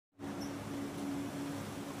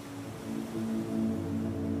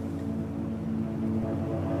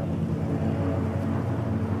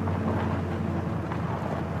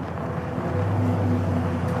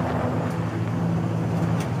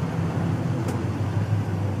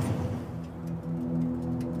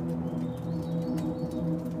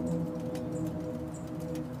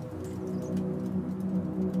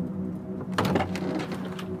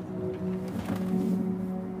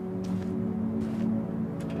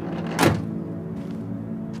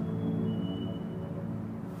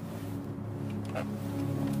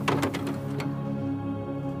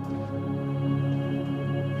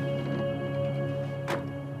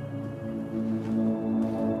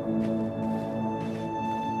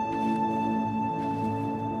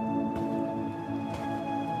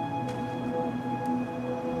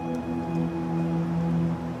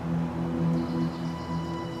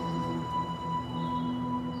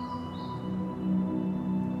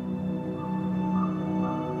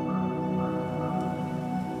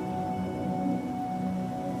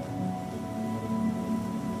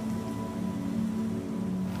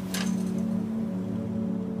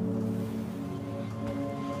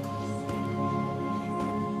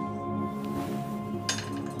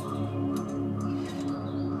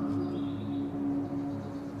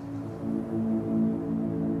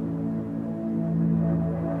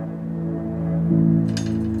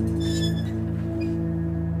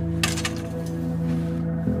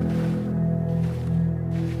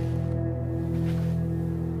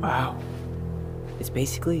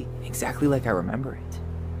basically exactly like I remember it.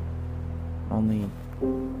 Only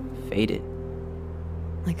faded.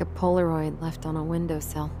 Like a Polaroid left on a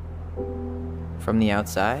windowsill. From the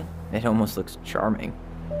outside, it almost looks charming.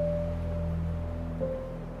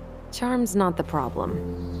 Charm's not the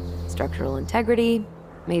problem. Structural integrity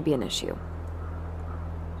may be an issue.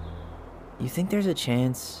 You think there's a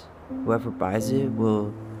chance whoever buys it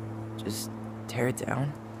will just tear it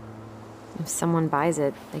down? If someone buys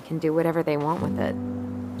it, they can do whatever they want with it.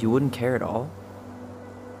 You wouldn't care at all?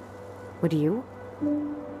 Would you?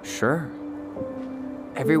 Sure.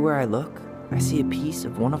 Everywhere I look, I see a piece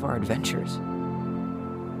of one of our adventures.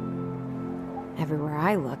 Everywhere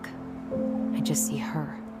I look, I just see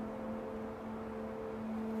her.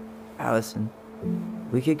 Allison,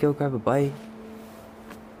 we could go grab a bite.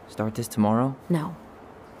 Start this tomorrow? No.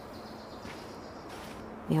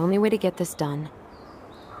 The only way to get this done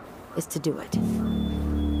is to do it.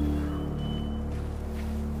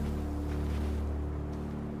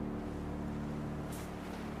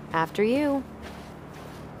 After you.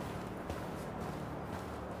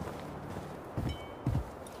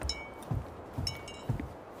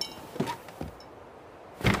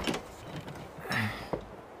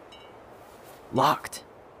 Locked.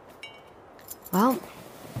 Well,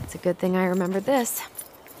 it's a good thing I remembered this.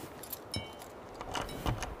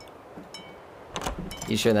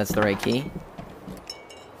 You sure that's the right key?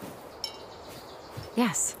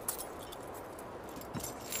 Yes.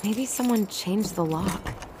 Maybe someone changed the lock.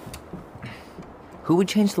 Who would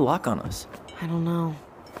change the lock on us? I don't know.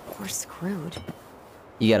 We're screwed.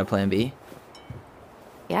 You got a plan B?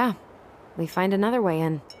 Yeah, we find another way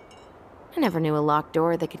in. I never knew a locked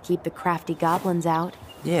door that could keep the crafty goblins out.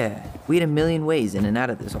 Yeah, we had a million ways in and out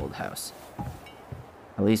of this old house.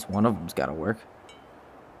 At least one of them's gotta work.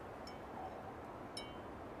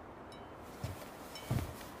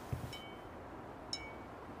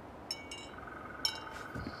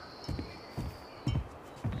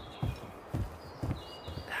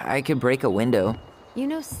 I could break a window. You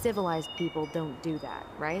know civilized people don't do that,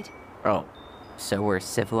 right? Oh, so we're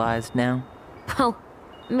civilized now? Well,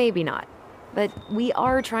 maybe not. But we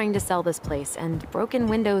are trying to sell this place, and broken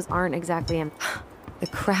windows aren't exactly the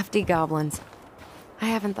crafty goblins. I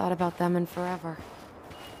haven't thought about them in forever.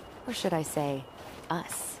 Or should I say,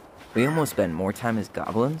 us. We almost spent more time as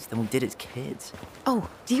goblins than we did as kids. Oh,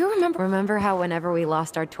 do you remember how whenever we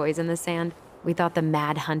lost our toys in the sand, we thought the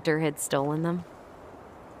Mad Hunter had stolen them?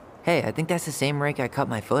 Hey, I think that's the same rake I cut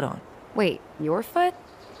my foot on. Wait, your foot?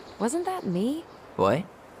 Wasn't that me? What?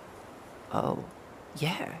 Oh,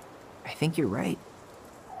 yeah. I think you're right.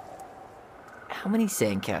 How many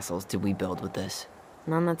sandcastles did we build with this?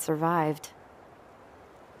 None that survived.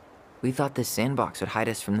 We thought this sandbox would hide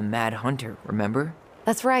us from the Mad Hunter, remember?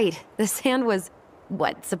 That's right. The sand was,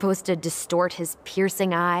 what, supposed to distort his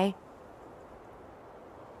piercing eye?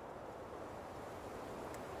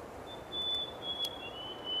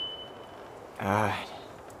 God,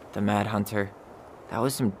 the Mad Hunter. That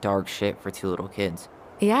was some dark shit for two little kids.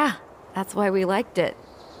 Yeah, that's why we liked it.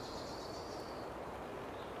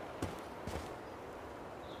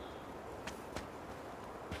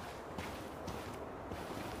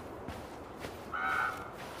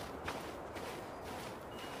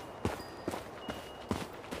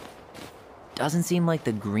 Doesn't seem like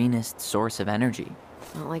the greenest source of energy.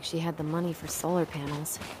 Not like she had the money for solar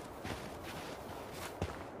panels.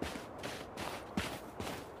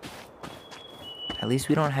 At least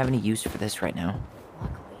we don't have any use for this right now.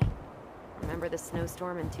 Luckily. Remember the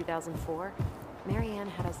snowstorm in 2004? Marianne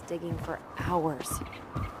had us digging for hours.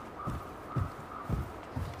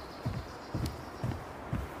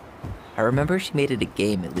 I remember she made it a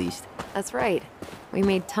game at least. That's right. We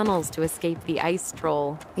made tunnels to escape the ice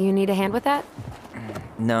troll. You need a hand with that?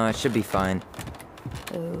 No, it should be fine.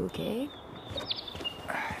 Okay.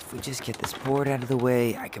 If we just get this board out of the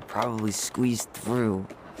way, I could probably squeeze through.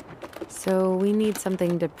 So we need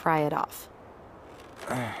something to pry it off.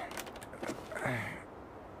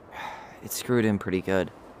 It's screwed in pretty good.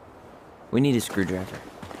 We need a screwdriver.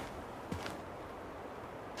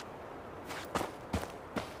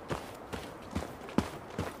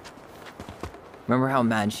 Remember how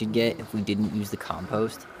mad she'd get if we didn't use the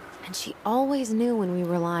compost? And she always knew when we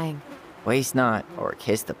were lying. Waste not, or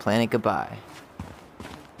kiss the planet goodbye.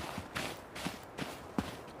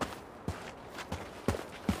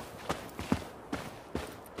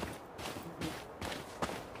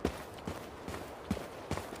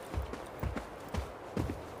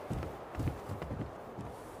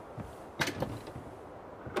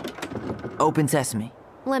 Open sesame.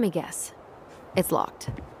 Let me guess. It's locked.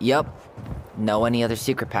 Yup. Know any other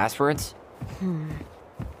secret passwords?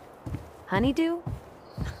 Honeydew?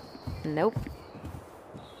 Nope.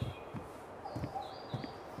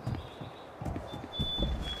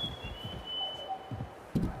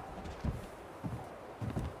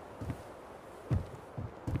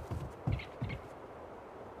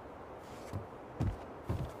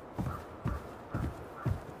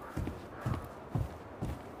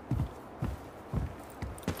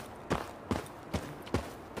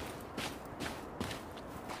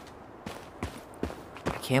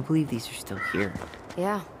 I can't believe these are still here.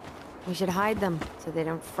 Yeah. We should hide them so they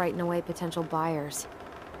don't frighten away potential buyers.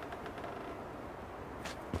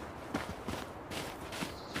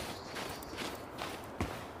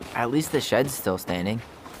 At least the shed's still standing.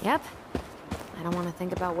 Yep. I don't want to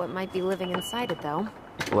think about what might be living inside it, though.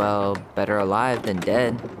 Well, better alive than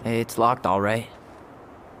dead. It's locked, all right.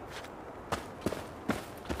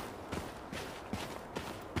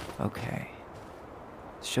 Okay.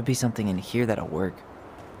 Should be something in here that'll work.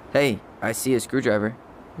 Hey, I see a screwdriver.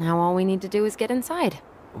 Now all we need to do is get inside.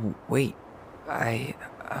 Wait,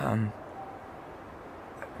 I'm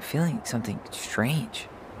feeling something strange.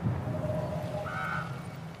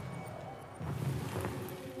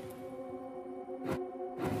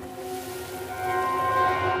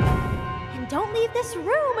 And don't leave this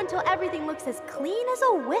room until everything looks as clean as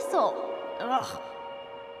a whistle. Ugh.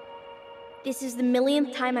 This is the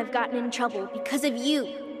millionth time I've gotten in trouble because of you.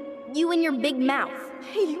 You and your big mouth.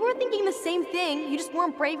 Hey, you were thinking the same thing. You just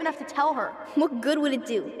weren't brave enough to tell her. What good would it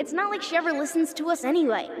do? It's not like she ever listens to us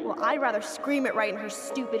anyway. Well, I'd rather scream it right in her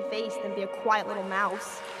stupid face than be a quiet little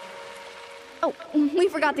mouse. Oh, we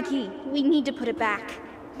forgot the key. We need to put it back.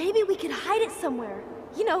 Maybe we could hide it somewhere.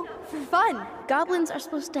 You know, for fun. Goblins are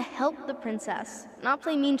supposed to help the princess, not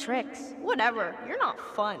play mean tricks. Whatever, you're not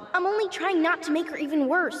fun. I'm only trying not to make her even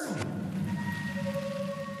worse.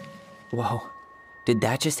 Whoa, did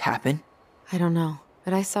that just happen? I don't know,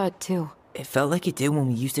 but I saw it too. It felt like it did when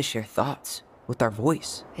we used to share thoughts with our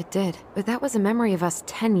voice. It did, but that was a memory of us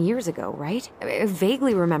 10 years ago, right? I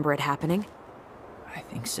vaguely remember it happening. I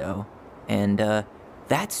think so. And,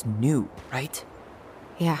 that's new, right?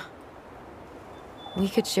 Yeah. We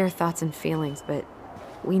could share thoughts and feelings, but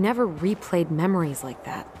we never replayed memories like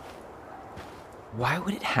that. Why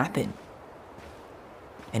would it happen?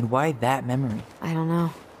 And why that memory? I don't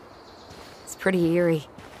know. It's pretty eerie.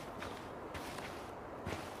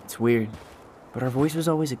 It's weird, but our voice was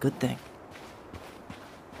always a good thing.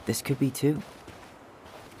 This could be too.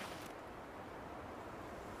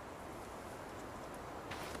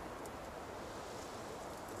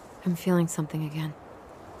 I'm feeling something again.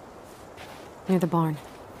 Near the barn.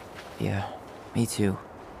 Yeah, me too.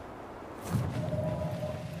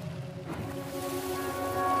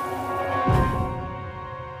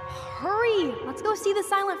 Hurry! Let's go see the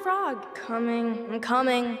silent frog. I'm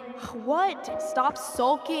coming. What? Stop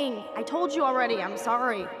sulking. I told you already, I'm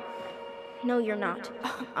sorry. No, you're not.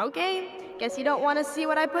 Okay, guess you don't want to see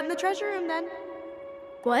what I put in the treasure room then.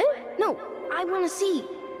 What? No, I want to see.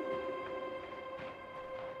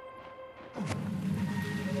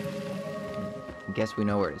 Guess we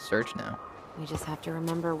know where to search now. We just have to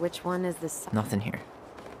remember which one is the Nothing here.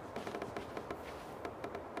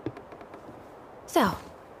 So,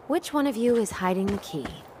 which one of you is hiding the key?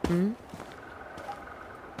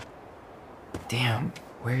 Damn,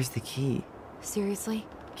 where's the key? Seriously?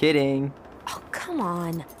 Kidding. Oh, come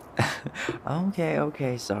on.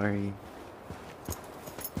 Okay, sorry.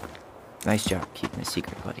 Nice job keeping a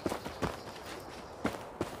secret, buddy.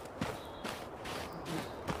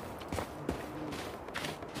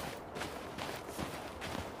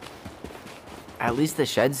 At least the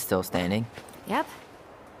shed's still standing. Yep.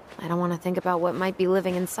 I don't want to think about what might be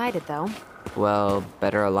living inside it, though. Well,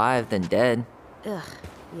 better alive than dead. Ugh,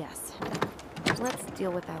 yes. Let's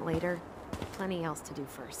deal with that later. Plenty else to do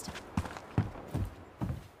first.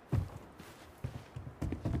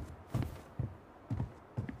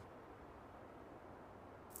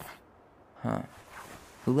 Huh.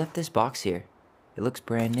 Who left this box here? It looks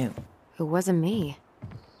brand new. It wasn't me.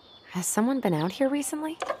 Has someone been out here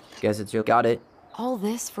recently? Guess it's you. Got it. All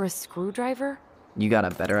this for a screwdriver? You got a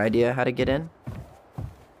better idea how to get in?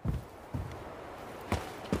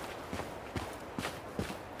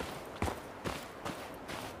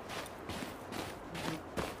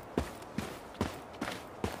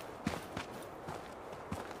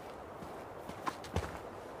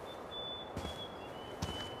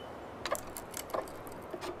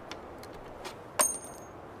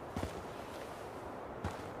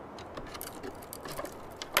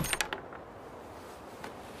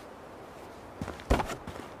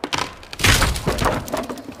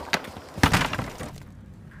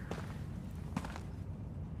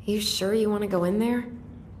 You sure you want to go in there?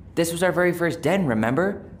 This was our very first den,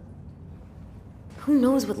 remember? Who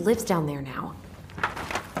knows what lives down there now?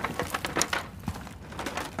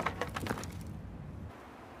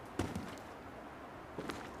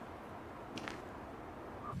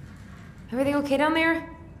 Everything okay down there?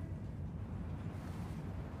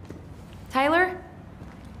 Tyler?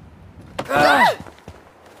 Oh,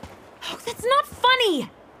 that's not funny!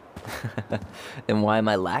 Then why am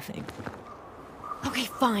I laughing? Okay,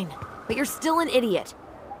 fine. But you're still an idiot.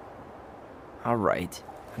 All right.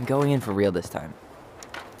 I'm going in for real this time.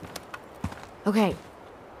 Okay.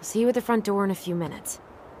 I'll see you at the front door in a few minutes.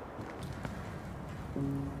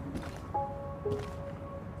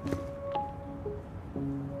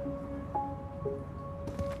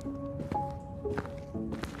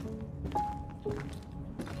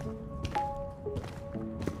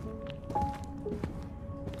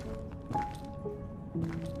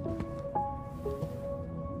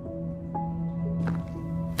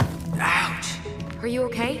 Ouch! Are you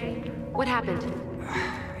okay? What happened?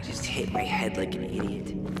 I just hit my head like an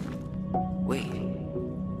idiot. Wait.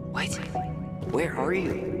 What? Where are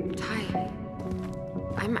you? Ty,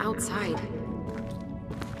 I'm outside.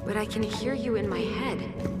 But I can hear you in my head.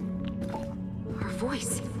 Our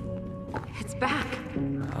voice. It's back.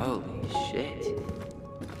 Holy shit.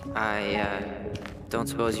 I don't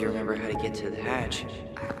suppose you remember how to get to the hatch.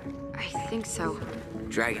 I think so.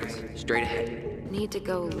 Dragons, straight ahead. Need to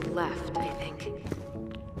go left, I think.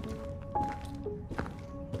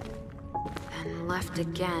 Then left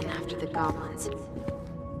again after the goblins.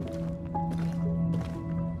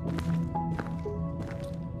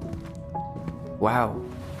 Wow.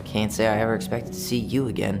 Can't say I ever expected to see you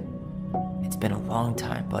again. It's been a long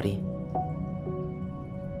time, buddy.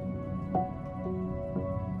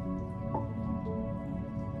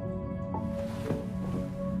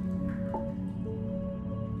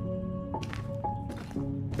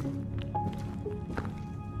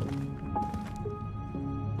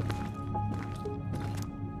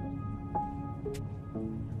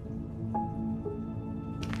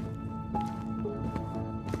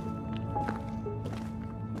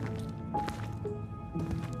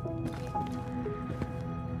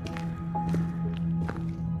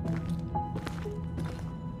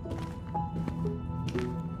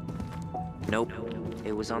 Nope.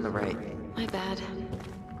 It was on the right. My bad.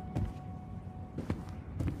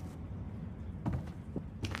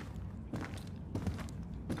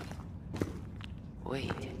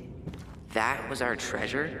 Wait. That was our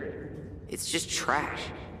treasure? It's just trash.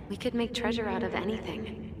 We could make treasure out of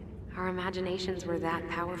anything. Our imaginations were that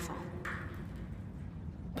powerful.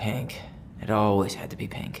 Pink. It always had to be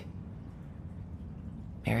pink.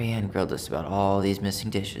 Marianne grilled us about all these missing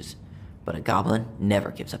dishes, but a goblin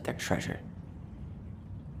never gives up their treasure.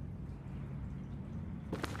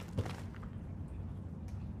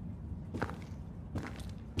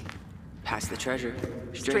 Past the treasure.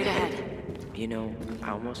 Straight ahead. You know,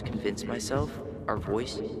 I almost convinced myself our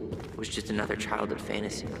voice was just another childhood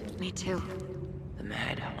fantasy. Me too. The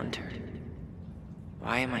Mad Hunter.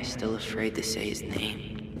 Why am I still afraid to say his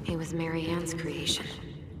name? He was Marianne's creation.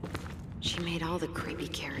 She made all the creepy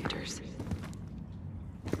characters.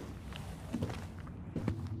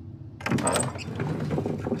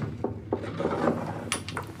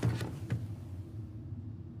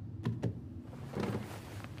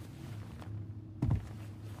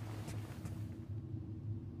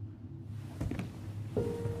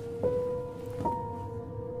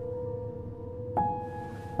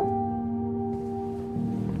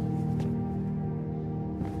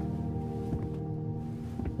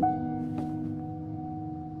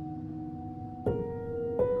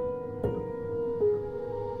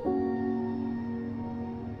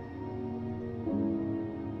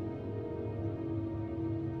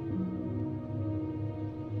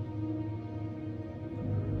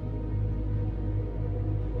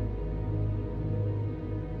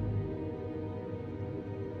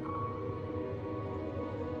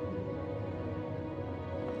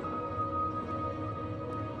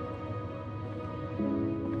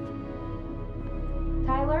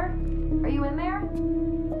 Tyler, are you in there?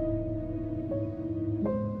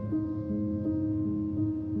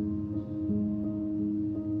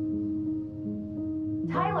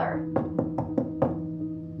 Tyler!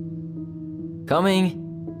 Coming!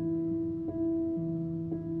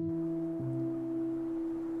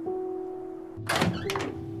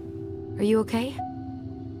 Are you okay?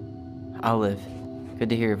 I'll live. Good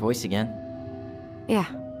to hear your voice again. Yeah,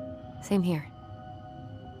 same here.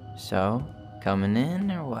 So, coming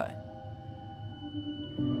in or what?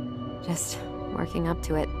 Just working up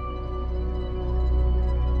to it.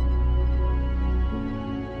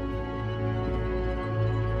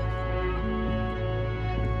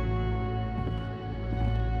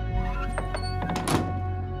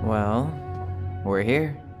 Well, we're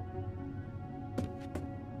here.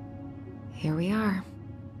 Here we are.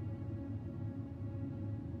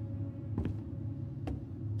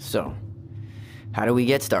 So, how do we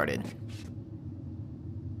get started?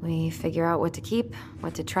 We figure out what to keep,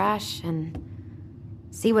 what to trash, and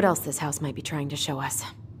see what else this house might be trying to show us.